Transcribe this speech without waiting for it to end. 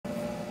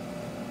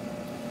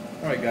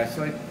Alright guys,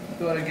 so I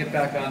thought I'd get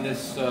back on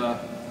this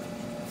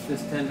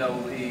this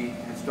 10EE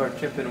and start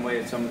chipping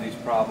away at some of these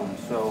problems.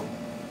 So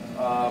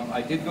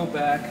I did go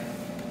back,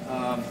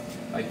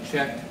 I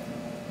checked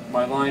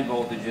my line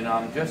voltage and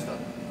I'm just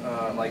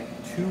like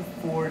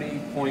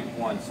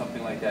 240.1,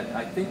 something like that.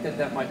 I think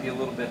that might be a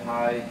little bit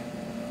high.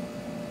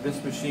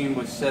 This machine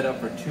was set up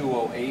for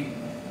 208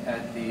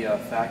 at the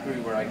factory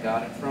where I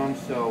got it from,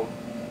 so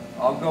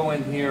I'll go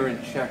in here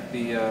and check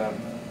the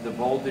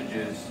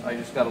voltages. I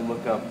just got to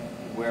look up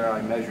where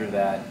I measure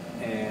that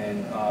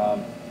and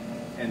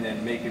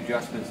then make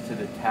adjustments to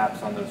the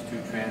taps on those two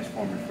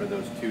transformers for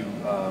those two,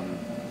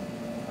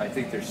 I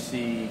think they're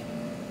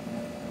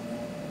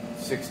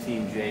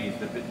C16Js,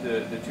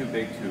 the two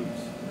big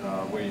tubes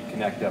where you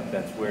connect up.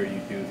 That's where you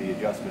do the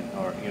adjustment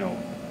or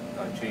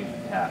change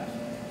the taps.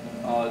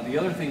 The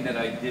other thing that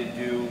I did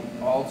do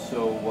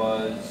also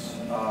was,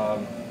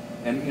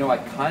 and I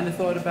kind of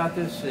thought about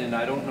this, and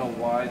I don't know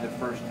why the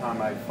first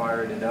time I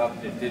fired it up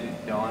it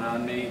didn't dawn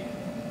on me,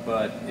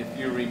 but if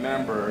you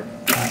remember,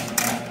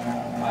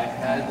 I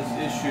had this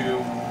issue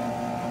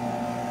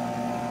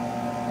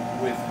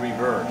with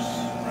reverse,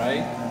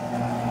 right?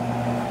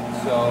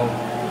 So,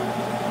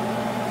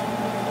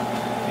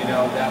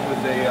 that was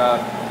a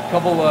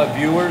couple of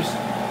viewers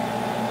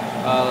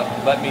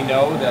let me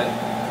know that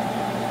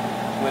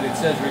when it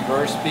says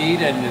reverse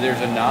speed and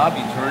there's a knob,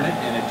 you turn it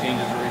and it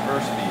changes the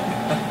reverse speed.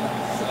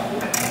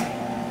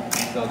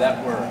 so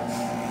that works.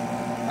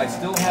 I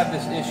still have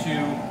this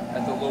issue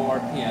at the low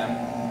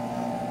RPM.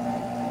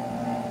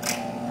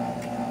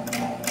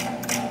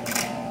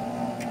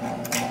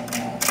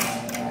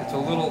 It's a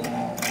little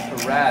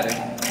erratic,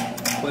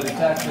 but it's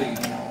actually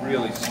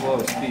really slow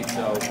speed,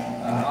 so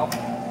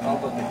I'll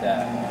look at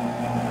that.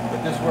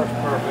 But this works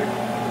perfect.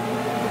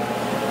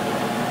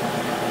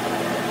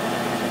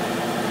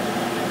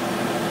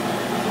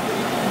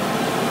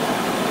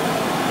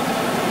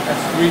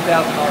 That's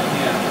 3,000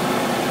 RPM.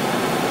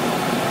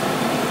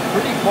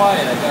 Pretty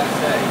quiet, I gotta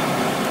say.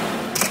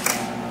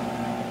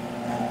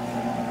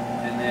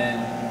 And then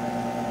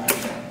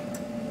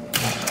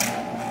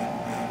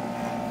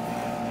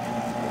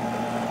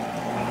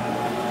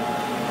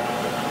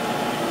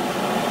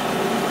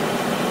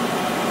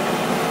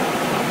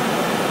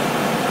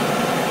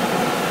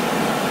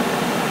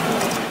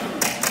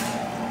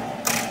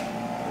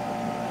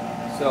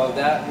so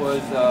that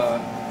was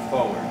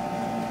forward.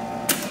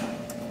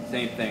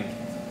 Same thing.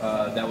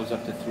 That was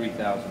up to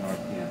 3,000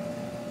 RPM.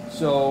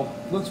 So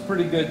looks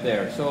pretty good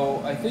there.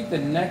 So I think the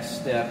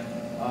next step,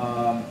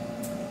 I'm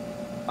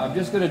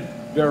just going to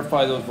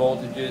verify those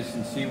voltages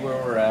and see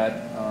where we're at,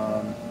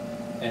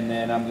 and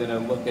then I'm going to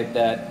look at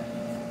that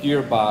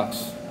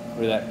gearbox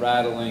or that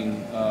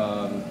rattling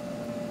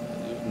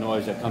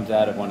noise that comes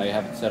out of when I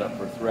have it set up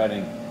for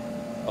threading.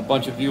 A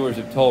bunch of viewers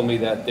have told me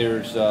that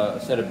there's a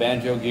set of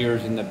banjo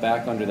gears in the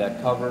back under that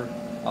cover.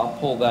 I'll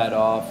pull that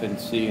off and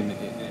see, and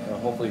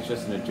hopefully it's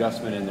just an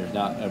adjustment and there's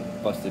not a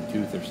busted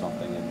tooth or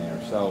something in there.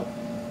 So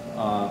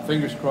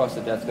fingers crossed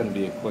that that's going to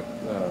be a quick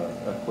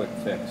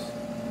fix.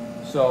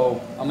 So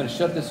I'm going to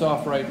shut this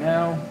off right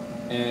now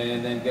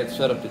and then get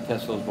set up to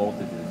test those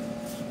voltages.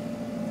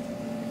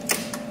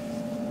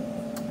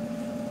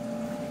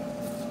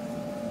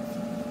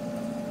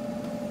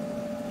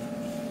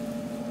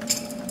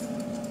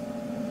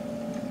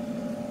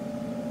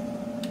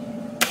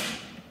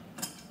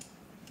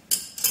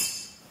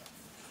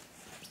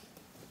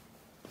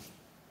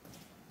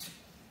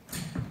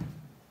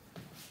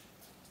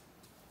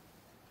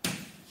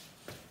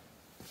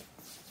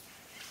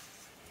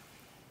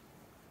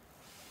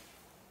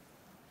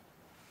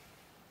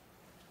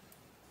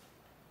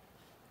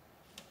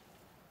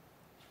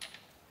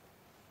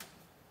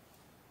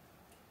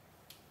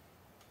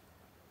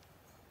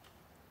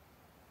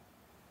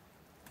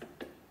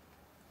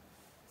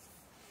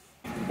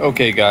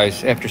 Okay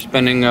guys, after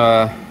spending,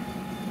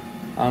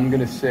 I'm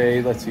gonna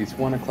say, let's see, it's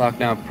 1 o'clock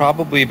now,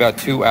 probably about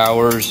 2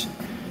 hours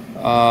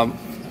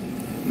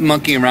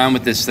monkeying around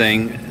with this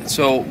thing.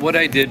 So what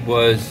I did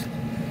was,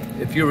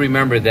 if you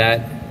remember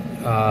that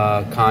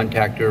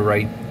contactor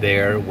right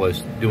there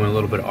was doing a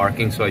little bit of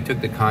arcing, so I took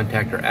the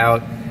contactor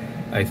out,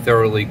 I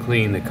thoroughly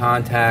cleaned the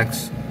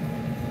contacts,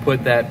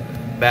 put that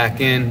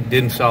back in,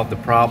 didn't solve the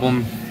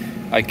problem.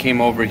 I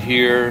came over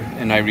here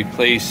and I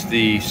replaced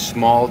the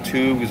small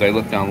tube because I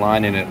looked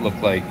online and it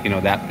looked like,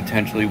 that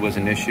potentially was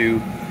an issue.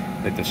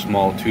 That the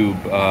small tube,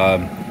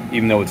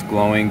 even though it's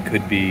glowing,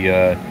 could be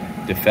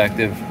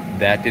defective.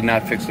 That did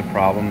not fix the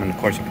problem. And of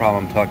course, the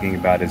problem I'm talking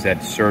about is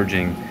that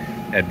surging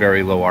at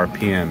very low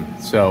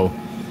RPM. So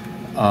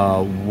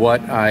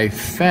what I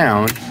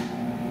found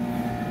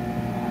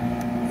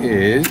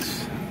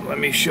is, let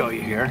me show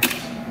you here.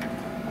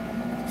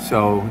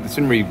 So it's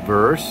in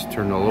reverse,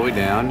 turned all the way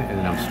down, and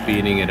then I'm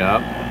speeding it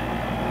up. Okay.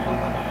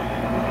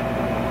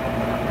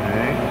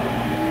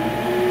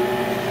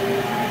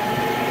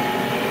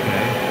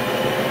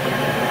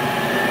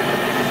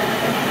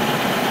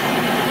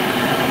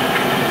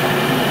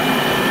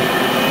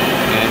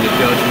 And it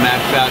does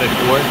max out at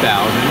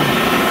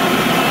 4,000.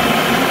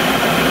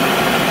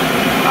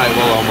 right,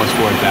 well, almost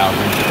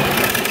 4,000.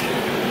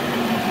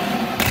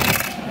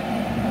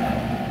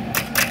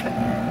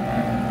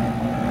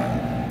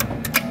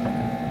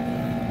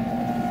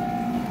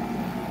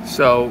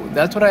 So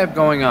that's what I have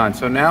going on.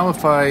 So now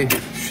if I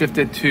shift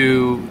it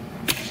to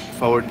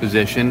forward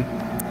position,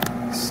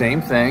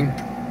 same thing.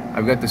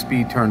 I've got the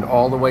speed turned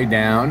all the way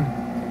down,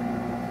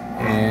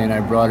 and I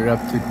brought it up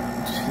to,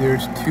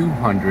 here's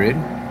 200.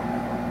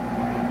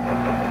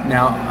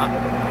 Now,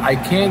 I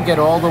can't get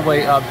all the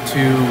way up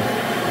to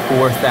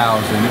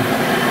 4,000,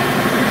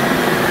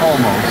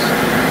 almost.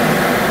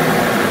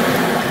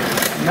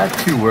 I'm not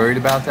too worried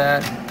about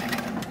that,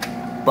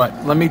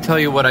 but let me tell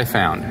you what I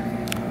found.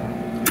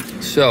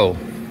 So,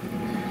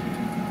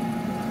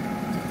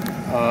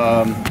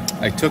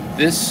 I took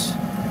this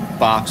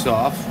box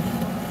off.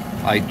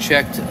 I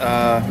checked,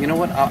 you know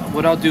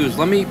what I'll do is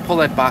let me pull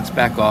that box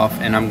back off,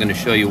 and I'm going to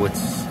show you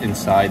what's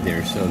inside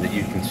there so that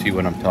you can see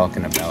what I'm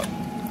talking about.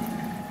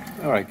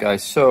 All right,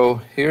 guys,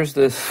 so here's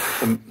this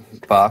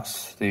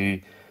box,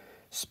 the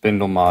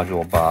spindle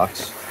module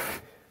box.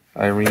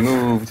 I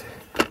removed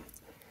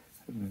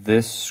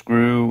this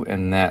screw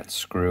and that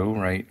screw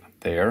right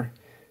there.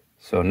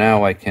 So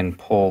now I can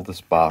pull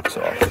this box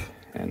off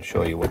and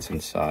show you what's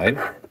inside.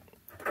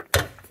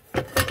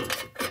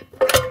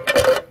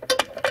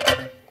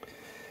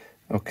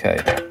 Okay,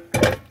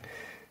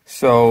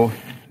 so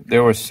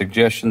there were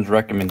suggestions,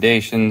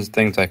 recommendations,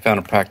 things I found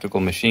a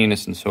practical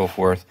machinist and so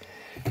forth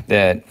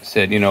that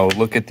said, you know,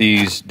 look at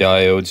these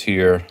diodes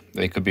here,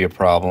 they could be a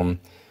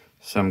problem.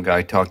 Some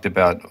guy talked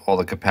about all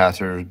the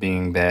capacitors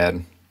being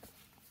bad,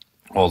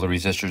 all the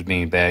resistors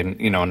being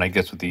bad, you know, and I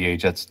guess with the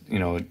age that's, you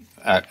know,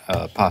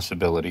 a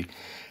possibility.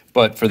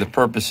 But for the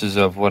purposes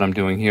of what I'm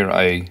doing here,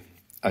 I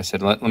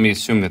said, let me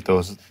assume that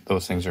those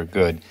things are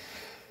good.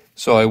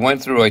 So I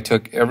went through, I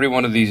took every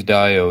one of these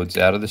diodes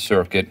out of the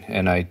circuit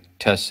and I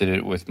tested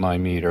it with my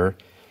meter,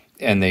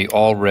 and they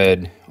all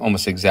read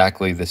almost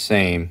exactly the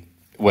same,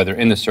 whether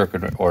in the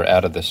circuit or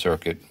out of the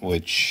circuit,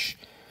 which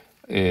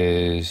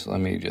is, let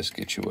me just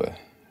get you a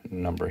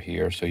number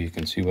here so you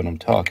can see what I'm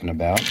talking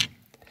about.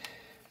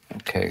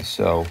 Okay,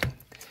 so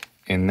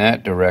in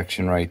that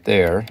direction right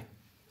there,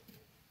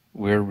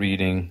 we're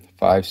reading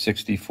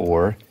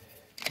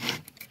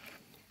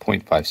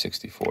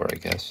 0.564, I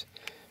guess.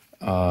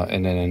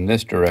 And then in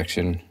this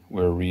direction,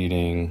 we're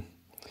reading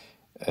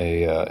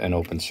an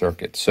open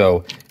circuit.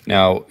 So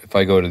now if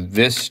I go to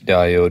this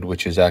diode,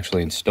 which is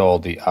actually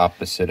installed the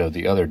opposite of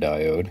the other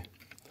diode,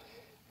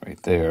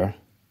 right there.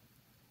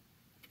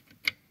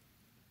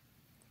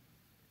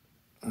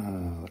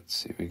 Let's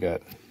see, we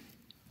got...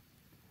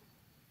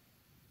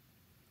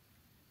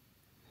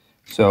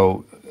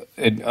 So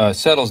it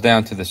settles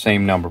down to the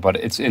same number, but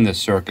it's in the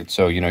circuit.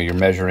 So, you know, you're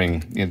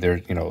measuring, there,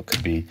 you know, it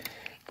could be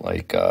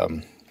like,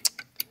 you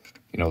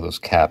know, those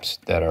caps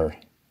that are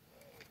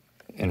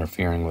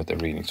interfering with the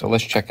reading. So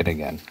let's check it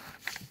again.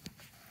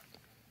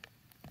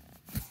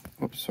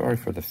 Oops, sorry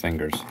for the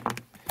fingers.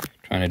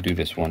 Trying to do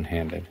this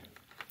one-handed.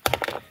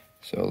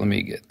 So let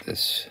me get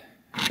this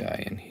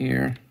guy in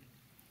here.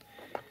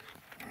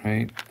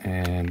 Right,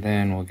 and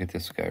then we'll get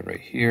this guy right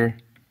here.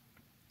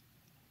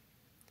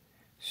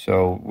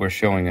 So we're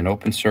showing an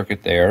open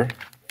circuit there.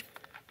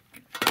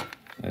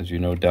 As you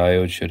know,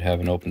 diodes should have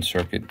an open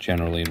circuit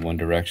generally in one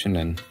direction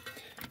and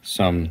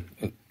some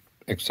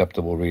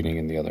acceptable reading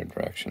in the other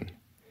direction.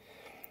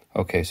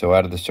 Okay, so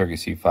out of the circuit,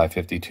 see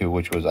 552,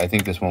 which was, I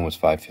think this one was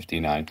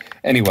 559.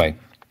 Anyway,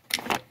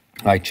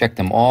 I checked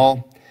them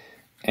all,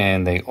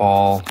 and they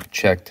all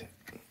checked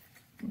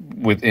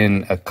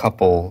within a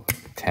couple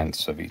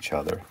tenths of each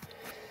other.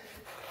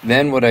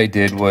 Then what I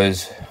did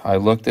was I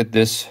looked at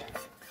this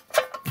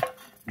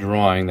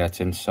drawing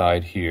that's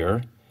inside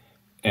here,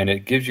 and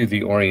it gives you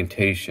the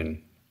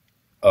orientation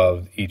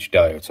of each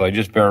diode. So I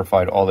just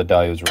verified all the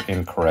diodes were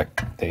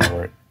incorrect. They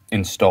were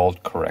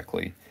installed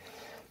correctly.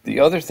 The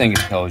other thing it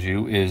tells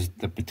you is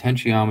the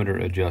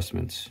potentiometer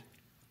adjustments.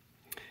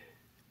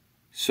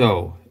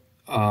 So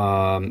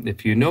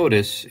if you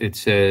notice, it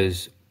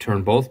says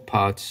turn both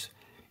pots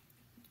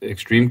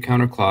extreme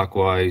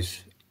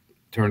counterclockwise,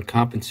 turn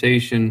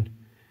compensation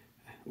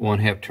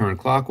 1/2 turn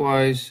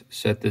clockwise,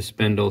 set the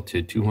spindle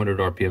to 200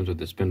 RPMs with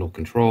the spindle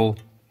control,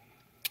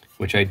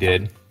 which I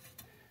did.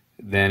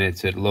 Then it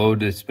said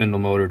load the spindle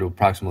motor to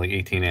approximately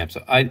 18 amps.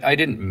 So I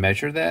didn't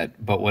measure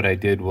that, but what I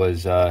did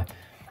was I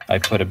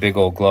put a big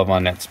old glove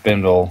on that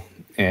spindle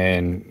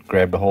and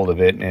grabbed a hold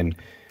of it and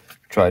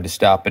tried to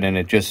stop it, and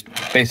it just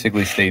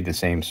basically stayed the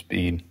same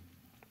speed.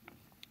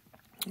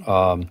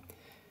 But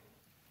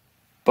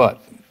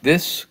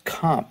this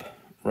comp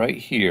right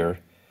here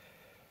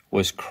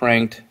was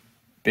cranked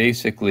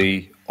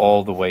basically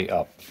all the way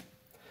up.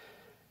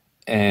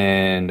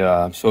 And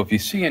so if you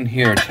see in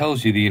here, it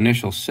tells you the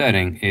initial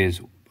setting is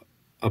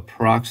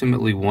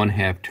approximately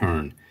 1/2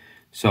 turn.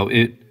 So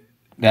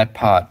that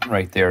pot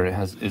right there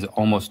is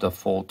almost a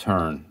full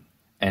turn,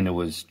 and it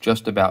was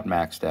just about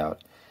maxed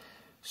out.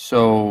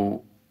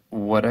 So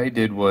what I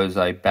did was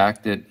I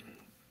backed it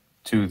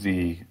to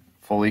the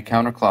fully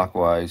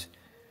counterclockwise,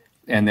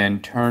 and then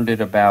turned it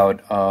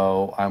about,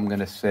 oh, I'm going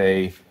to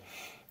say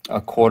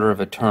a quarter of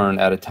a turn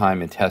at a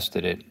time and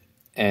tested it.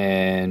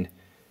 And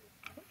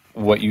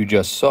what you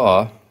just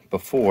saw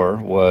before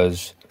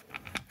was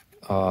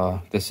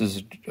this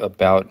is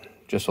about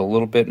just a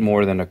little bit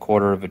more than a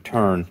quarter of a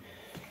turn.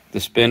 The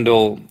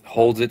spindle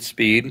holds its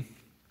speed.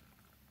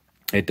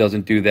 It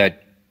doesn't do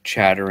that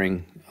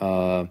chattering,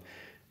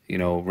 you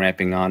know,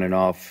 ramping on and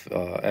off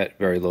at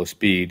very low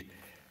speed.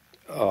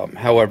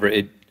 However,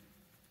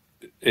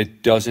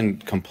 it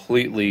doesn't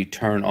completely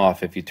turn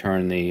off if you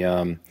turn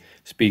the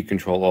speed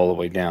control all the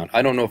way down.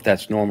 I don't know if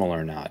that's normal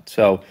or not.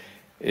 So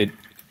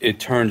it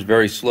turns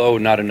very slow,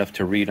 not enough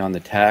to read on the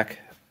tack,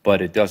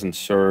 but it doesn't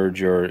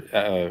surge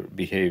or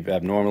behave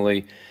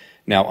abnormally.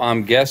 Now,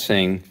 I'm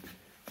guessing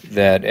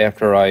that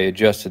after I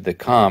adjusted the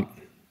comp,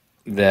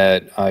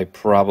 that I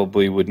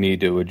probably would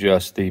need to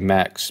adjust the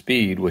max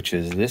speed, which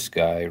is this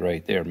guy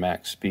right there,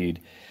 max speed,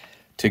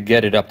 to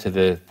get it up to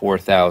the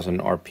 4,000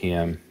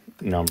 RPM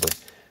number.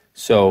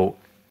 So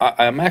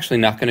I'm actually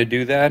not going to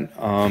do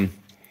that.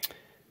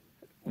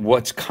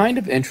 What's kind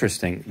of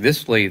interesting,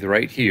 this lathe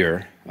right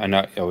here,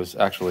 I was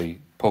actually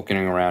poking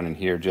around in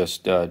here,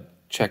 just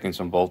checking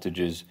some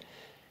voltages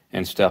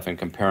and stuff and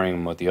comparing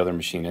them with the other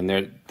machine, and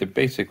they're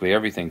basically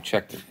everything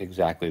checked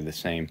exactly the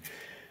same.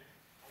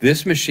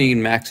 This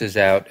machine maxes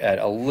out at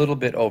a little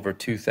bit over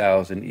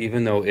 2,000,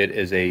 even though it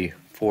is a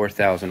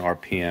 4,000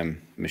 RPM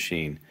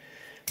machine.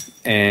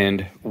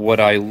 And what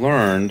I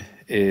learned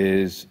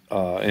is,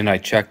 and I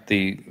checked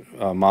the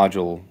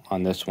module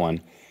on this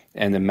one,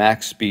 and the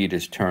max speed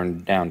is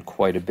turned down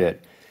quite a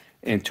bit.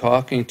 In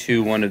talking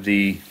to one of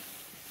the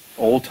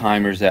old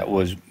timers that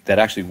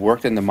actually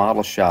worked in the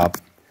model shop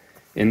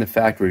in the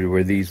factory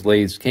where these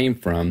lathes came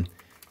from,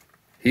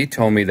 he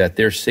told me that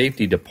their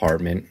safety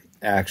department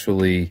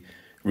actually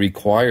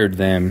required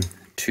them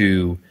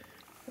to,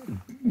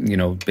 you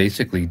know,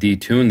 basically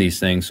detune these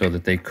things so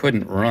that they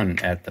couldn't run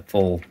at the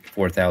full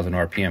 4,000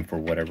 RPM for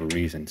whatever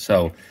reason.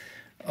 So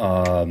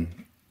I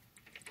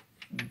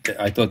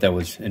thought that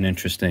was an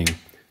interesting,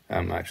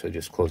 I'm actually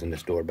just closing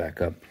this door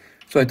back up.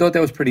 So I thought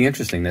that was pretty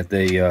interesting that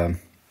they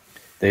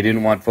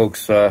didn't want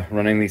folks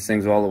running these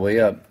things all the way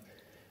up.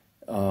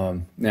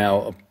 Now,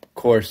 of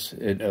course,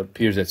 it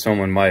appears that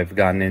someone might have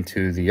gotten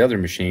into the other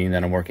machine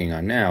that I'm working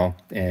on now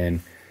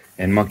and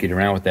monkeyed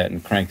around with that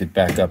and cranked it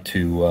back up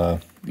to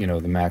you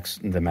know, the max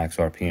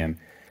RPM.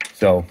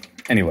 So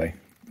anyway,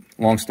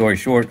 long story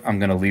short, I'm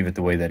going to leave it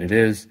the way that it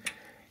is,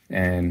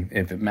 and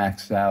if it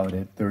maxes out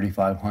at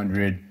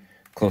 3,500,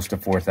 close to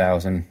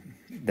 4,000,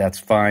 that's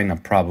fine. I'm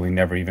probably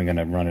never even going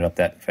to run it up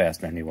that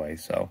fast anyway.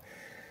 So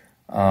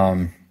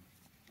all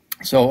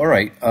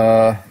right,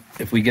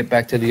 if we get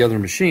back to the other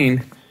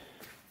machine,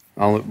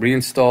 I'll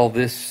reinstall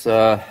this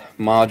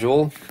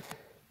module,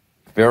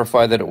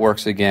 verify that it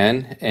works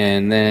again,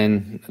 and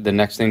then the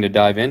next thing to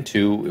dive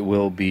into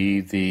will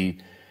be the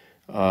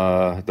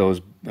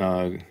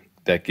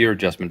that gear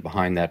adjustment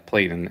behind that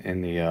plate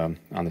in the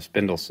on the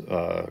spindle's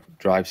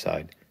drive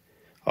side.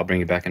 I'll bring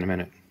you back in a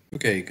minute.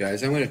 Okay,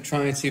 guys, I'm going to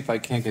try and see if I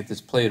can't get this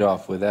plate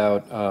off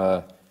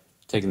without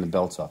taking the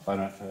belts off. I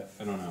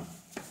don't know.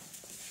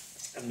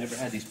 I've never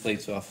had these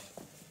plates off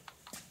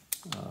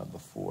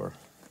before.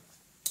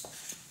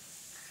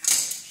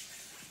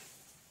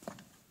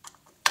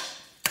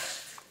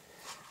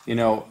 You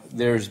know,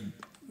 there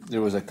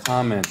was a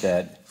comment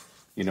that,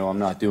 you know, I'm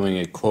not doing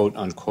a quote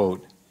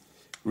unquote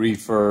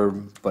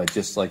refurb, but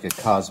just like a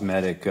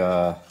cosmetic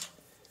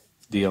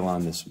deal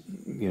on this,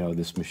 you know,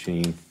 this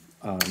machine.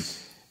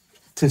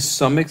 To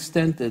some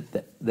extent,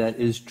 that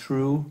is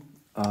true.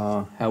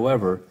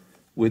 However,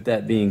 with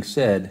that being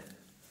said,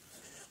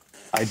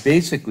 I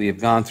basically have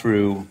gone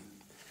through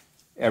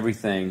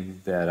everything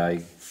that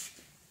I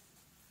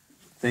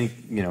think,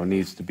 you know,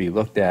 needs to be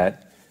looked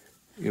at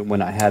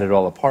when I had it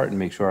all apart, and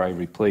make sure I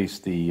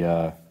replaced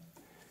the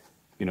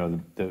you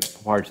know, the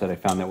parts that I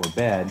found that were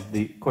bad.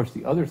 Of course,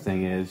 the other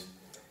thing is,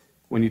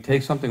 when you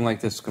take something like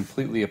this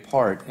completely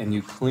apart and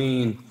you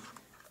clean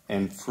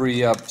and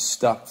free up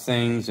stuck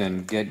things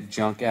and get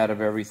junk out of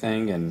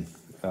everything, and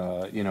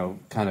you know,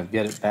 kind of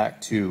get it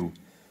back to,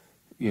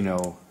 you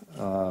know,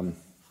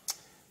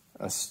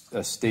 a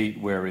state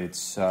where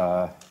it's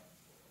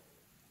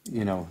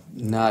you know,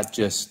 not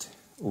just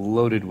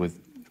loaded with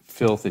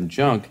filth and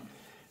junk,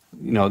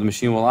 you know, the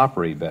machine will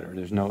operate better.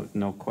 There's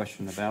no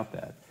question about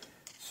that.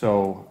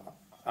 So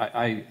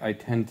I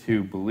tend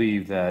to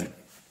believe that,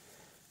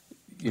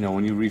 you know,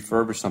 when you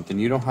refurbish something,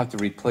 you don't have to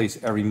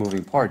replace every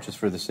moving part just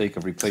for the sake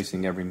of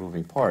replacing every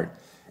moving part.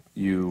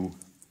 You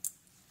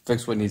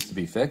fix what needs to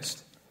be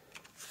fixed,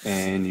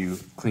 and you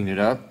clean it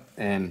up,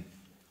 and,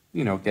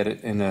 you know, get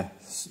it in a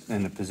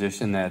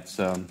position that's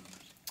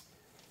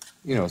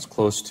you know, as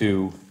close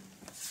to,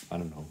 I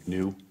don't know,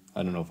 new.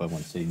 I don't know if I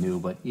want to say new,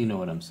 but you know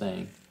what I'm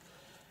saying.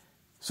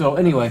 So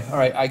anyway, all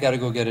right, I got to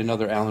go get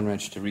another Allen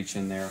wrench to reach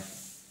in there,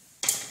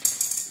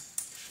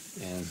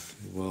 and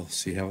we'll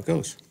see how it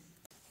goes.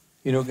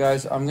 You know,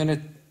 guys, I'm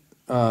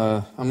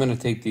gonna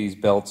take these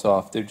belts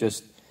off. They're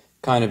just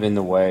kind of in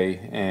the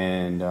way,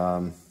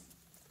 and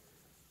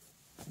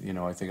you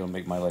know, I think it'll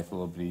make my life a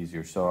little bit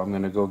easier. So I'm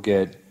going to go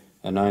get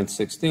a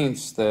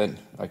 9/16 that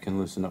I can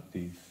loosen up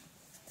the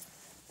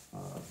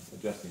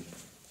adjusting.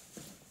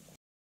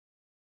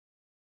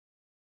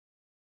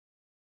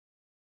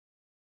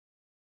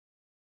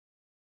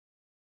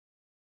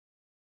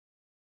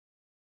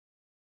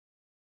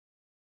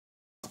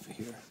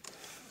 Here.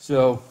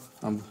 So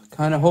I'm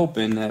kind of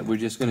hoping that we're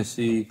just going to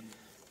see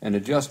an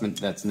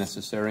adjustment that's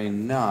necessary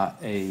and not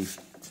a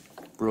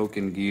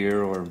broken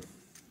gear or,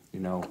 you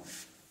know,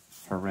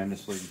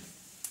 horrendously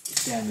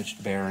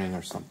damaged bearing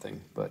or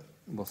something, but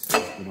we'll see.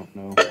 We don't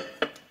know.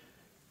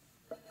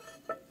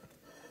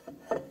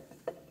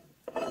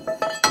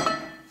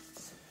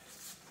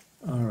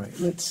 All right,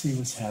 let's see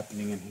what's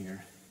happening in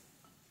here.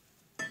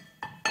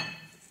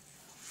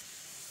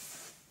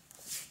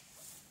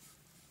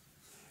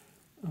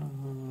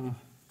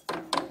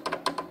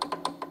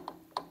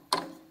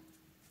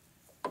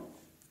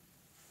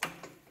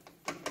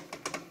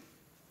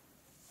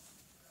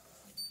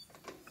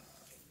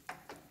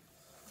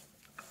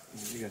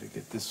 You got to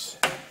get this.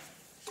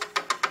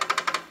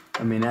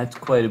 I mean, that's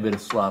quite a bit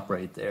of slop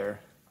right there.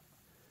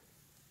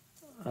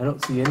 I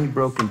don't see any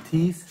broken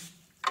teeth,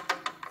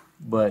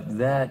 but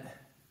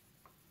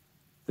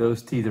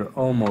those teeth are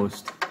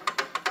almost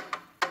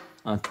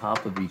on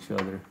top of each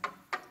other.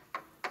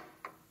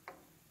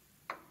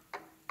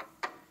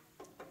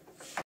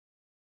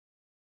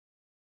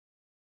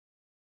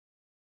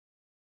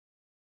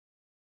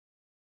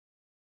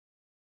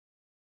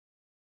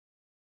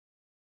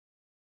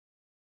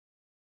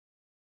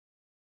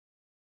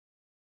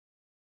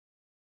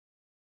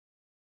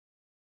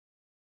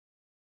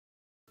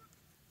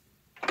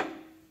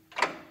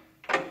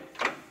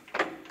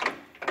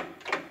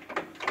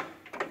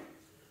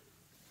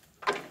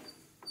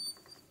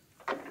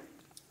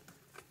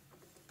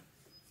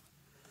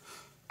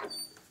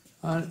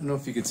 I don't know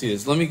if you can see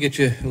this. Let me get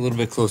you a little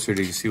bit closer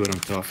to see what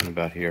I'm talking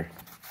about here.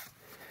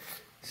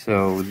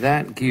 So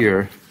that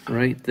gear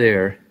right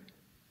there,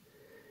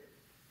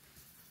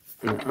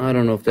 I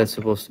don't know if that's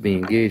supposed to be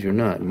engaged or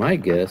not. My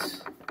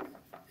guess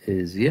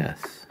is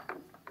yes.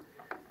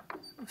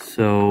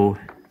 So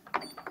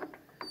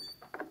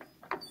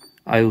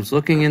I was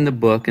looking in the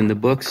book, and the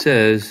book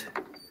says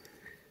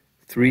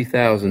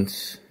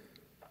 3/1000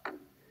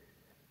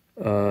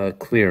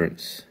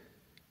 clearance.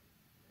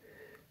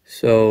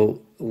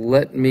 So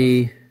let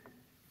me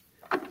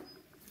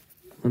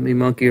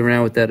monkey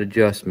around with that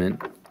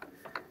adjustment.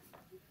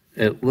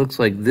 It looks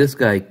like this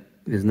guy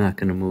is not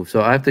going to move,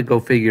 so I have to go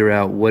figure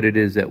out what it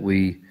is that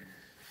we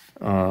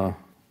do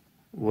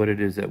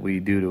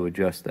to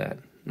adjust that.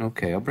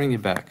 Okay, I'll bring you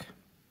back.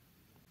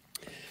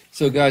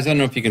 So guys, I don't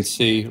know if you can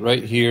see,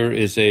 right here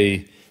is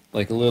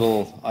like a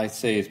little, I'd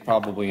say it's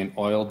probably an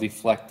oil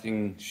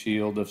deflecting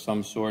shield of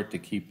some sort to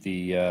keep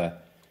the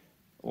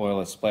oil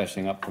that's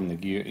splashing up from the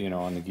gear, you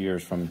know, on the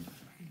gears from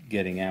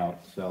getting out.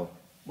 So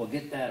we'll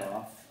get that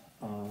off.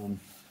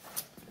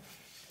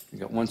 We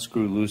got one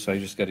screw loose, so I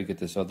just got to get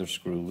this other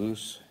screw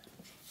loose.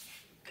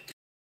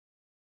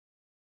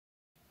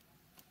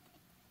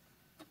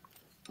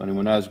 Funny,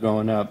 when I was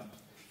growing up,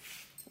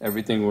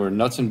 everything were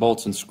nuts and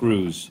bolts and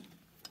screws.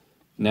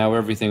 Now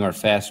everything are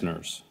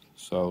fasteners.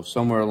 So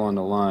somewhere along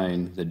the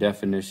line, the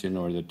definition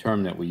or the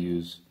term that we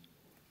use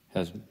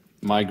has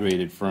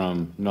migrated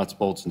from nuts,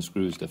 bolts, and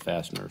screws to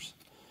fasteners.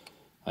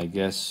 I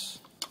guess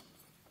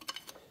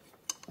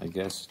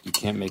you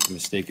can't make a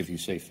mistake if you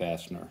say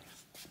fastener.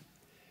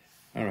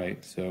 All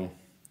right, so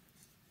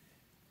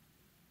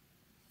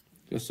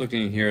just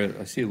looking here,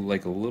 I see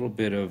like a little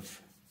bit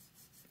of,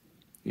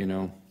 you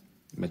know,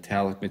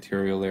 metallic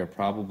material there,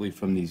 probably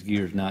from these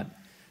gears not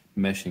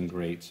meshing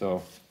great.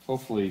 So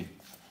hopefully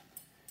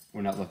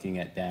we're not looking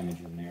at damage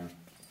in there.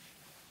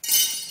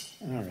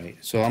 All right,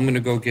 so I'm gonna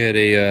go get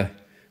a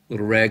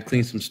little rag,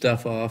 clean some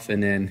stuff off,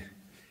 and then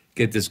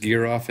get this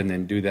gear off and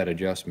then do that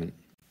adjustment.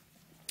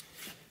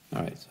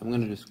 All right, so I'm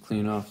gonna just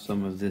clean off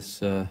some of this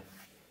junk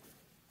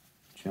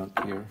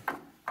here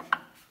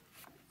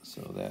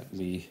so that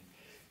we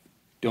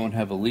don't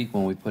have a leak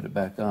when we put it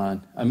back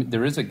on. I mean,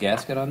 there is a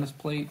gasket on this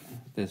plate,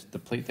 the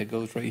plate that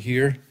goes right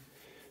here,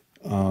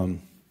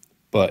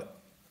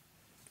 but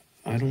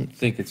I don't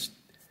think it's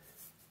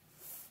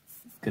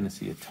gonna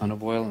see a ton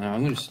of oil. Now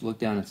I'm gonna just look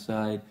down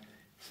inside,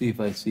 see if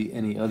I see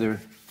any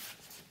other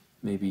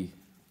maybe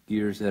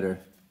gears that are,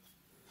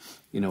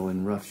 you know,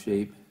 in rough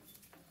shape.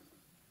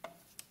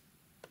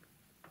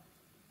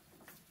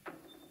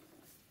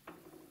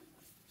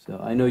 So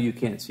I know you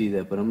can't see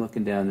that, but I'm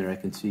looking down there. I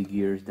can see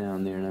gears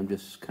down there, and I'm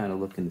just kind of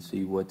looking to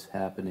see what's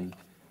happening.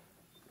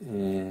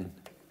 And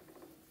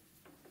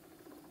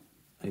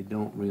I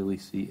don't really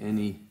see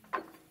any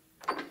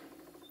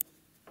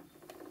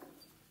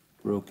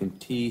broken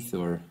teeth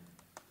or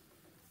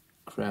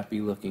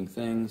crappy looking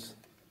things.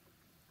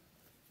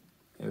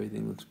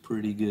 Everything looks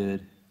pretty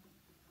good.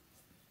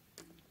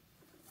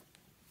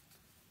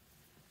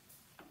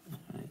 All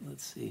right,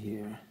 let's see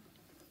here.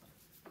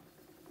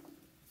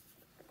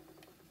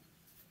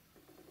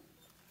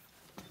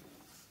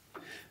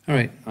 All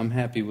right, I'm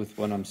happy with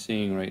what I'm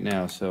seeing right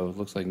now, so it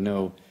looks like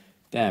no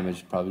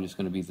damaged. Probably just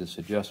going to be this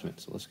adjustment.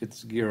 So let's get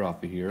this gear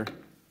off of here.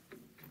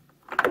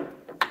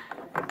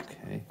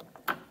 Okay.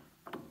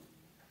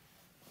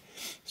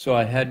 So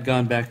I had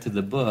gone back to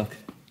the book,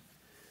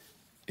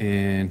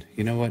 and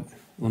you know what?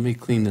 Let me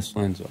clean this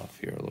lens off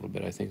here a little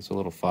bit. I think it's a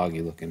little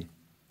foggy looking.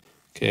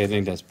 Okay, I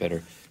think that's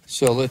better.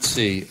 So let's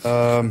see.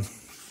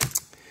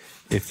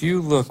 If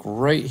you look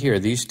right here,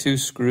 these two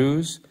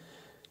screws,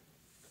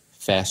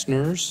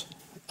 fasteners.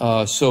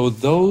 So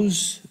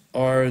those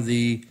are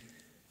the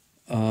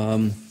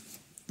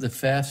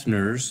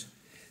fasteners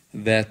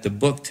that the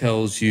book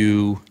tells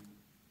you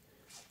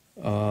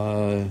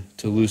to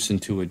loosen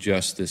to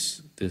adjust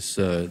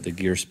the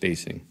gear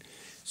spacing.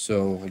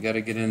 So I got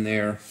to get in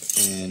there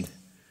and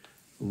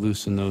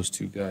loosen those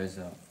two guys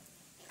up.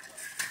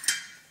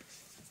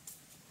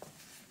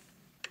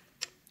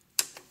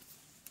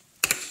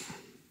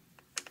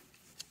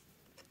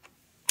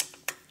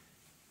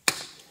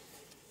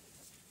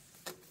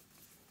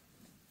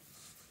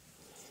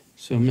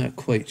 So I'm not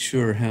quite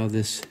sure how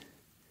this,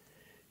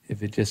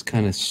 if it just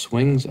kind of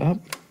swings up,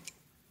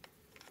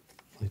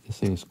 like this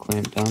thing is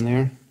clamped down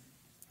there.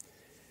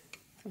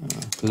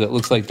 Because it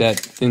looks like that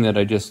thing that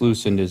I just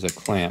loosened is a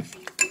clamp.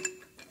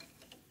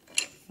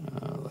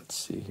 Let's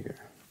see here.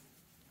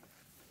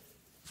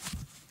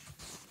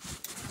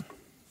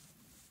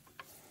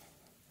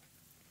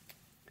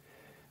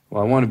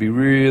 Well, I want to be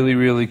really,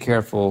 really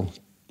careful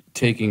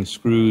taking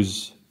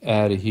screws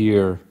out of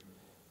here.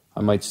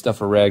 I might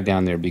stuff a rag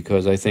down there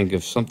because I think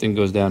if something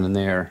goes down in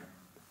there,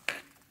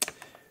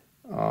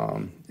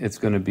 it's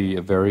going to be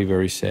a very,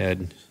 very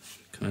sad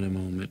kind of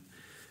moment.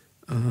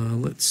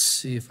 Let's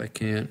see if I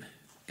can't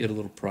get a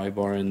little pry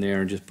bar in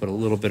there and just put a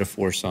little bit of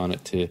force on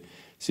it to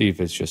see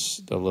if it's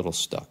just a little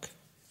stuck.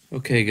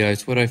 Okay,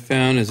 guys, what I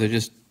found is I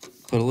just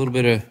put a little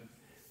bit of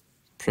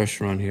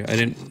pressure on here.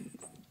 I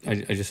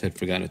just had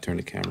forgotten to turn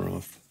the camera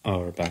off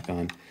or back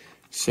on.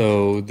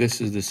 So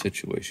this is the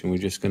situation. We're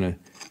just going to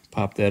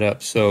pop that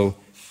up. So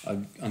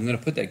I'm going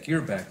to put that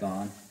gear back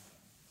on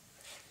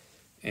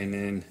and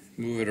then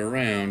move it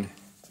around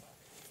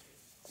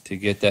to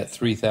get that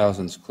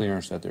 3/1000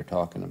 clearance that they're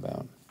talking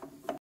about.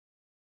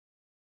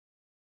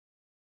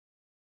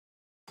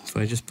 If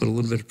I just put a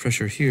little bit of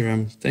pressure here,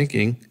 I'm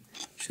thinking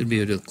should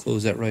be able to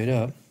close that right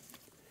up.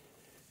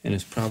 And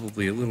it's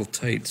probably a little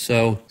tight.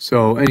 So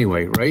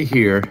anyway, right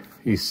here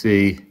you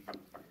see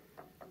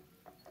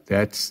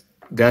that's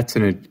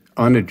an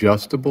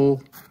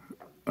unadjustable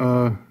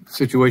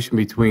situation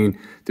between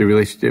the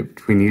relationship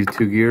between these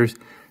two gears.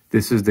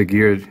 This is the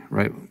gear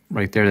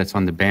right there that's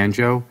on the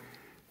banjo.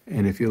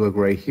 And if you look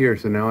right here,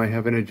 so now I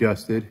have it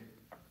adjusted.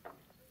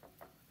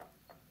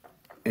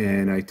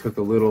 And I took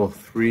a little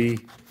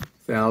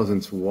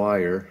 3/1000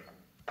 wire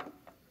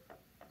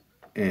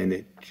and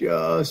it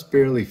just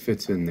barely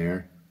fits in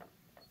there.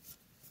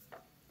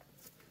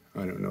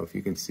 I don't know if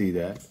you can see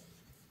that.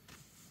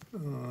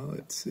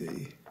 Let's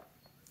see.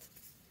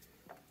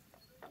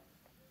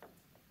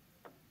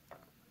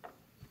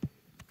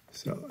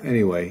 So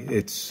anyway,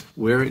 it's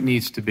where it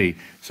needs to be.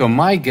 So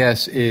my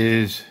guess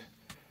is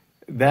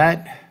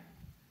that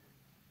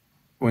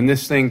when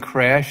this thing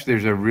crashed,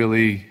 there's a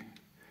really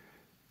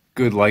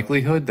good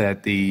likelihood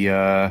that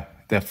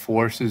that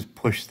forces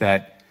push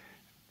that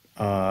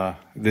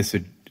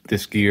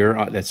this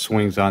gear that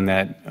swings on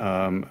that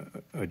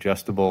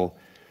adjustable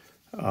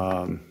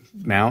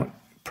mount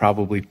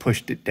probably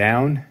pushed it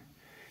down,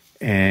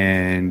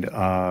 and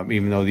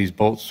even though these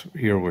bolts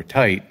here were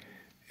tight,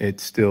 it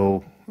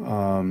still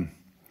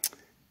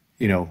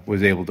you know,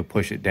 was able to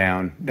push it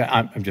down.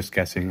 I'm just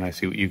guessing. I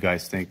see what you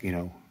guys think. You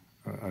know,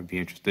 I'd be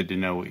interested to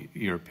know what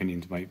your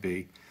opinions might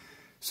be.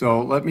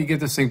 So let me get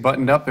this thing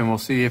buttoned up and we'll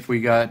see if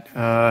we got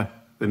the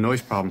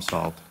noise problem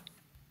solved.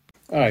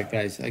 All right,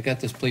 guys, I got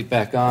this plate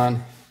back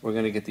on. We're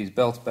going to get these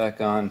belts back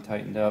on,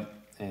 tightened up,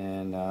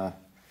 and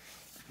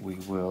we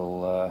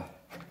will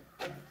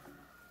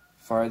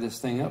fire this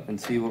thing up and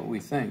see what we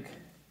think.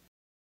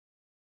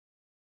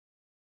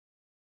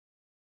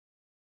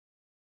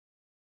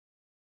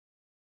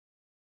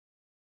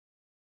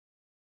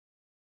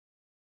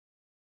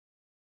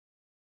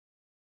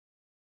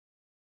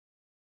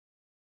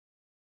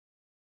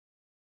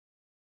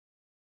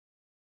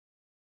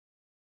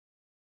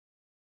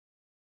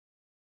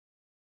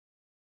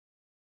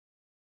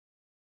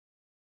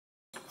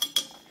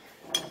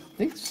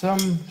 I think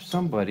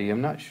somebody,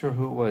 I'm not sure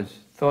who it was,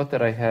 thought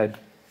that I had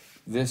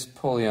this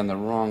pulley on the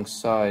wrong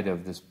side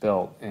of this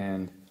belt,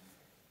 and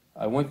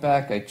I went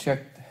back, I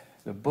checked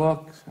the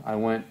book,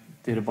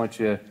 did a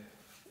bunch of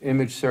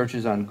image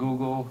searches on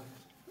Google,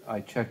 I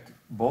checked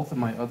both of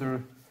my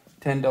other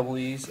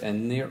 10EEs,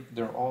 and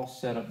they're all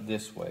set up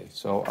this way.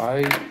 So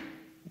I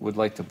would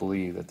like to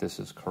believe that this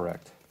is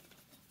correct.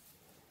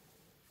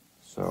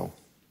 So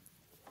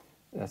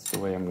that's the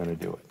way I'm going to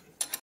do it.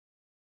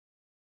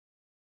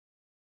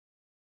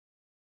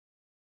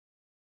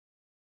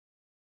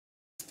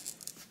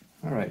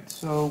 All right,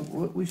 so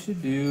what we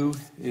should do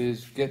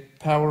is get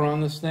power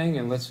on this thing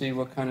and let's see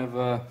what kind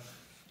of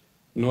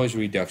noise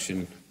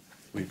reduction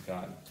we've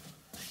got.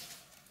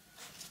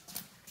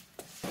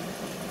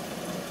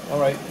 All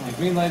right, the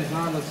green light is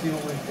on. Let's see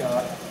what we've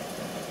got.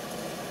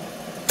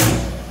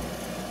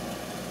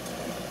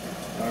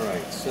 All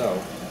right, so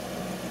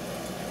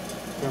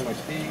turn my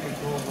speed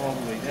controls all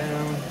the way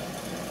down.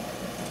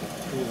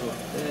 Tools up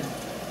bed.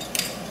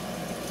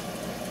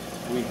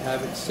 We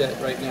have it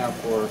set right now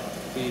for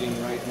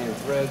feeding right-hand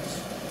threads,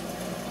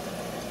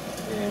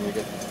 and we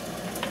got.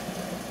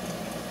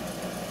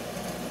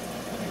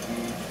 Let's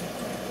see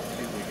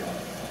what we got.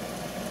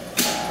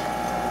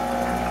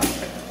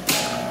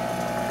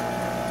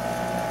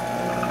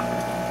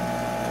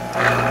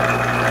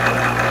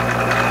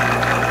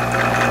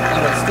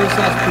 Still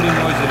sounds pretty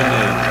noisy to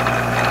me,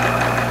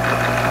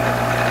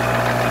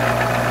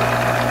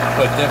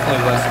 but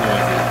definitely less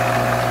noisy.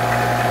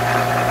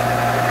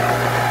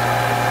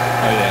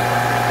 Oh yeah,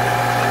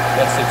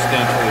 that's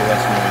substantially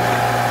less noisy.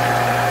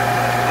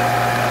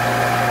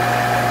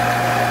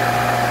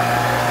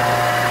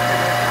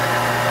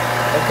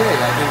 Okay,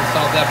 I didn't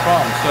solve that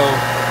problem. So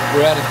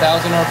we're at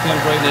 1,000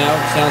 RPMs right now.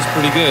 It sounds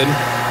pretty good.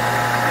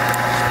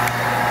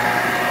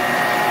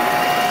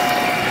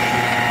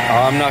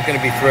 I'm not going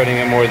to be threading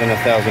at more than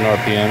 1,000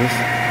 RPMs.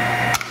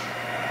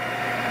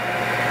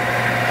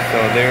 So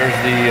there's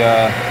the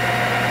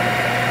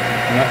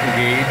nut and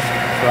gauge.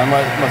 So I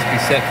must be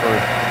set for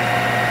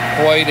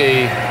quite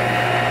a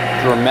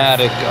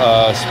dramatic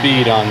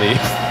speed on the.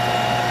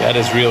 That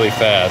is really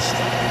fast.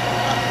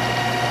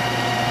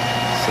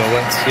 So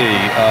let's see.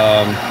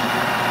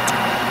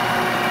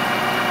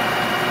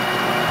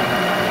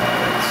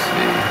 Let's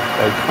see.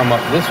 If I come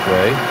up this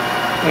way,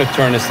 I'm going to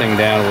turn this thing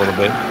down a little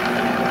bit.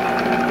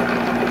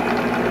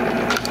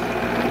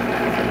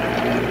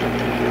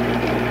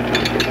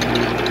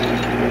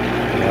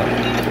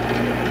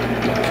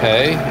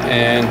 Okay,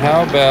 and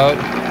how about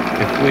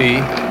if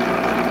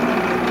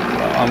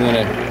I'm going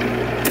to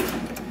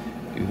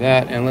do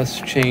that, and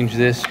let's change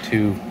this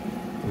to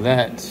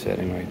that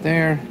setting right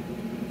there.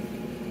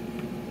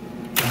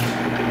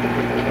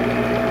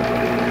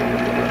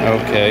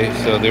 Okay,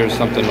 so there's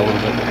something a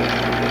little bit.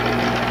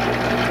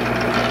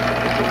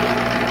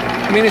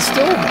 I mean, it's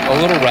still a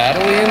little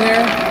rattly in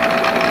there.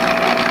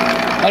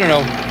 I don't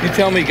know. You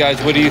tell me,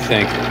 guys, what do you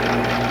think?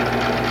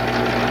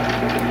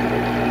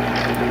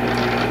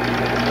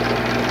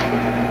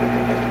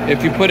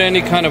 If you put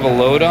any kind of a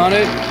load on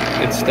it,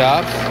 it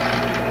stops.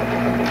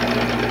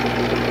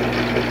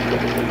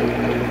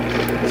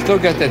 Still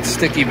got that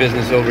sticky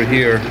business over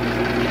here.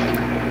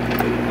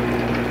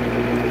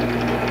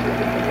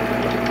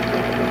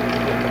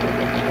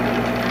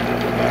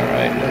 All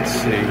right, let's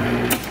see.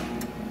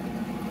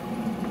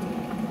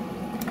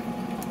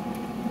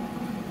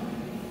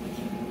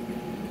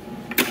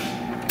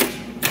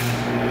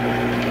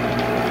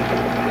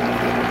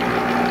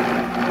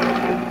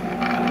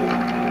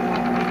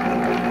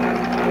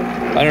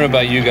 I don't know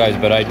about you guys,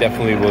 but I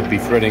definitely will be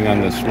threading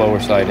on the slower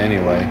side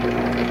anyway.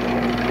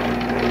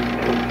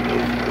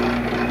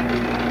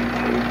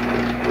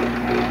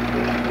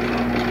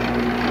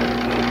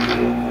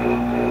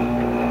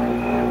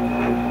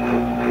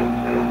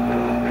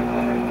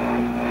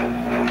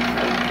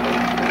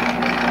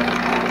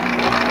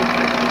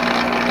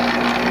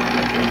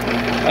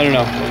 I don't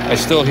know. I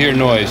still hear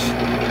noise.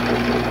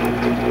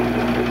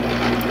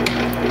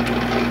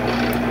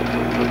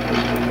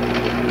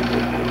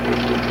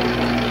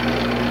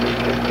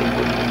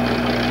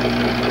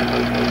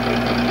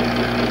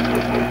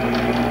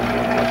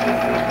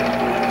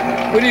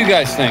 What do you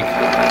guys think?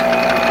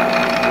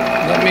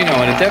 Let me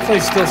know. And it definitely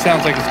still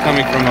sounds like it's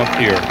coming from up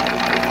here.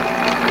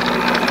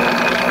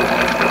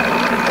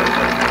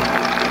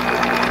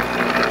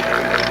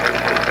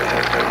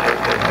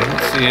 I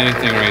don't see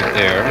anything right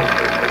there.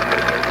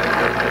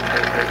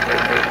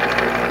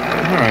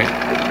 All right.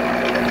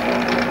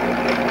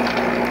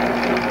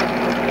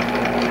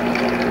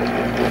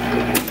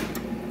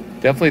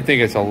 Definitely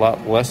think it's a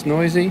lot less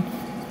noisy.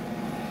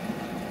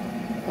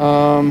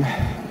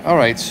 All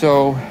right,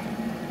 so,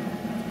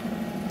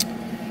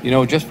 you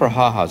know, just for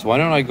ha-has, why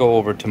don't I go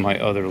over to my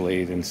other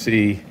lathe and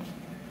see,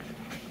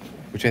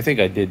 which I think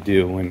I did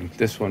do when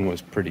this one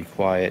was pretty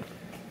quiet.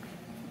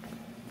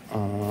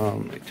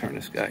 Let me turn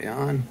this guy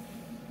on.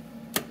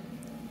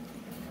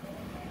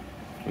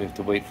 We have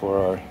to wait for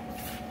our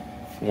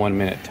 1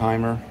 minute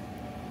timer.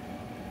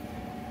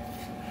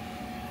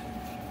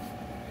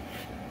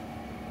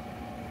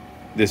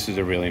 This is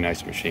a really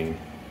nice machine.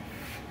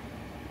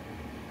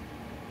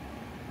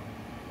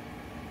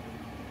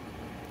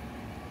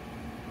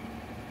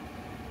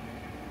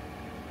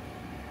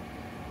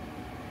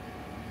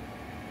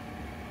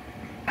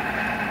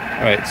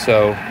 All right,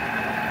 so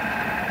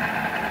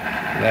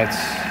that's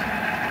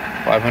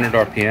 500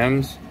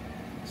 RPMs.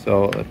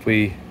 So if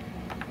we,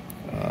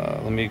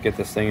 let me get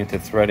this thing into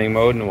threading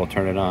mode and we'll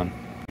turn it on.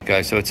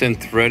 Guys, so it's in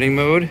threading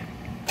mode.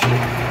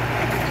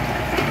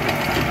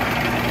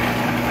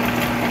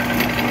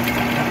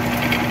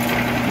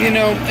 You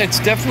know, it's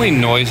definitely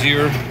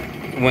noisier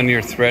when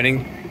you're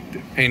threading.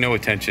 Pay no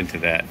attention to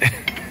that.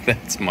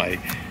 That's my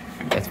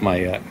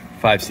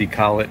 5C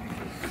collet.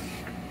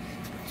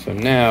 So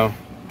now,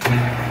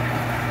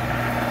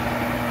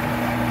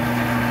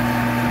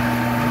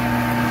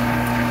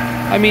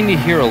 I mean, you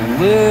hear a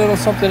little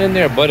something in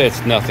there, but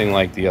it's nothing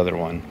like the other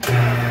one.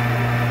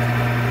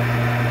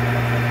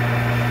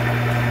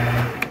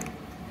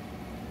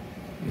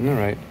 All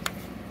right.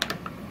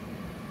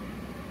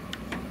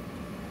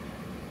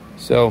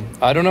 So,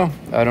 I don't know.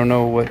 I don't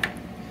know what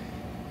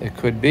it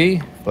could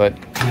be, but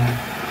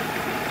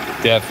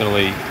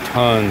definitely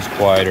tons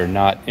quieter,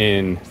 not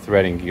in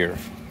threading gear.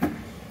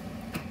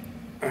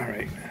 All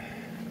right.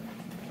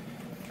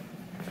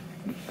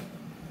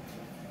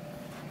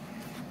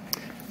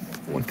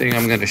 One thing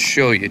I'm going to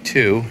show you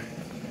too.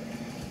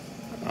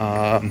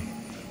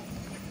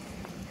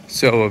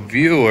 So a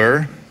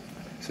viewer,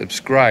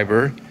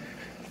 subscriber,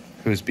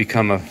 who's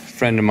become a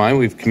friend of mine,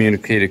 we've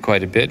communicated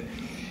quite a bit.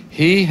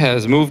 He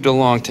has moved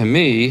along to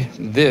me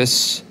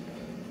this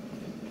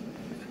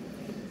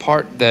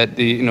part that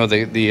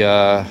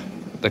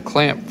the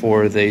clamp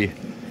for the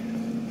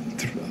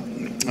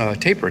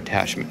taper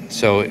attachment.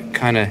 So it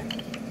kind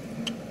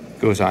of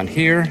goes on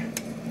here.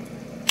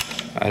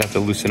 I'd have to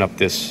loosen up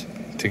this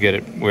to get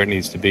it where it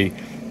needs to be.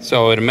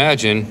 So I'd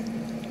imagine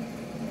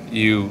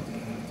you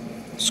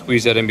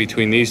squeeze that in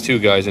between these two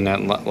guys and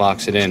that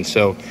locks it in.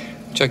 So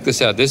check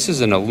this out. This is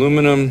an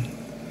aluminum,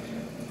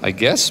 I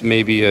guess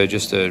maybe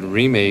just a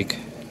remake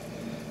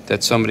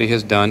that somebody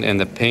has done, and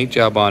the paint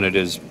job on it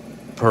is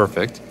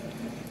perfect.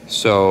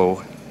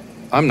 So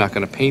I'm not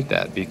going to paint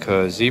that,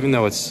 because even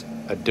though it's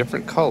a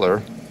different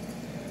color,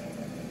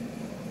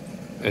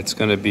 it's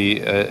going to be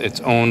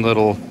its own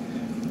little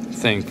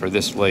thing for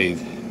this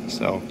lathe.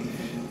 So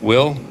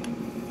Will,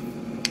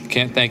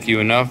 can't thank you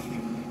enough.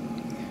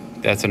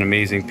 That's an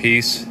amazing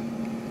piece.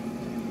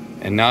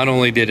 And not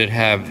only did it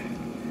have,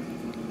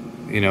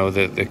 you know,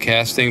 the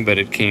casting, but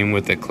it came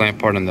with the clamp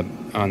part on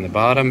the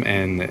bottom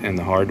and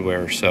the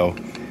hardware. So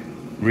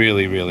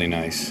really, really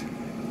nice.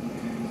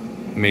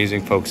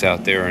 Amazing folks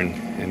out there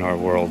in our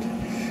world.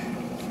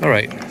 All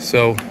right,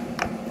 so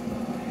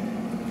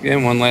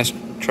again, one last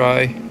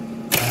try.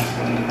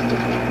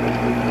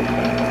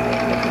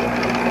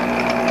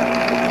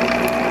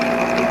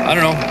 I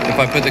don't know, if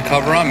I put the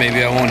cover on,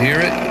 maybe I won't hear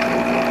it.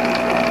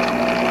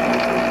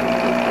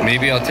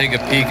 Maybe I'll take a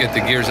peek at the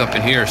gears up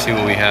in here, see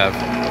what we have.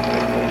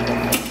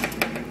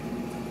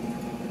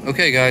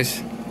 Okay,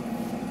 guys.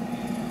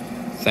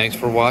 Thanks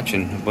for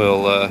watching.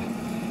 We'll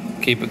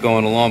keep it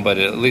going along, but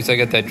at least I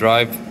got that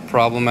drive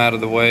problem out of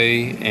the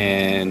way,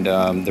 and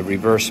the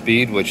reverse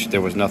speed, which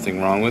there was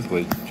nothing wrong with,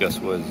 was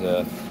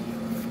a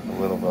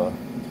little of a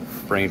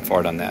brain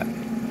fart on that.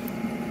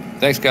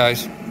 Thanks,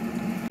 guys.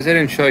 I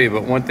didn't show you,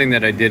 but one thing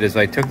that I did is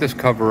I took this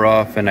cover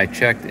off and I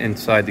checked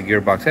inside the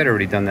gearbox. I'd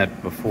already done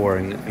that before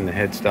in the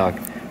headstock,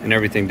 and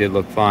everything did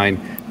look fine.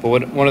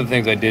 But one of the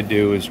things I did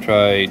do is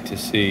try to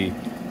see,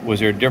 was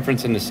there a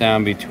difference in the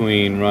sound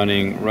between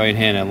running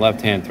right-hand and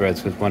left-hand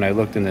threads? Because when I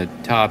looked in the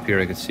top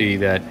here, I could see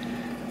that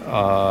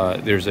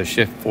there's a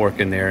shift fork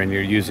in there, and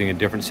you're using a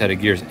different set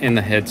of gears in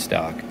the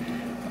headstock.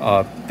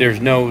 There's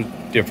no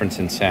difference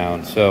in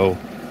sound. So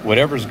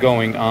whatever's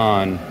going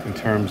on in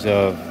terms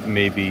of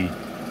maybe,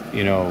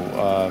 you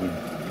know,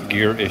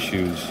 gear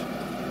issues,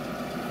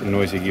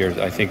 noisy gears,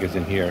 I think is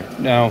in here.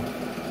 Now,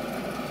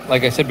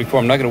 like I said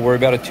before, I'm not going to worry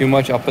about it too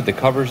much. I'll put the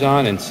covers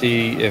on and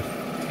see if,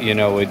 you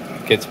know, it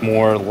gets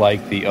more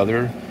like the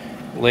other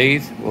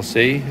lathe. We'll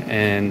see.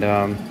 And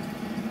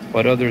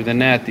but other than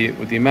that,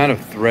 with the amount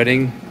of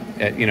threading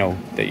at, you know,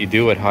 that you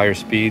do at higher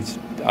speeds,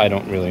 I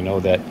don't really know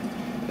that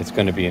it's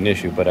going to be an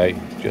issue, but I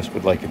just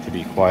would like it to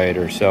be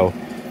quieter. So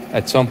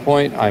at some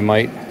point I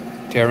might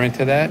tear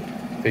into that,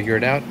 figure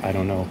it out. I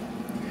don't know.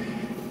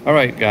 All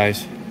right,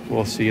 guys,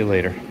 we'll see you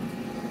later.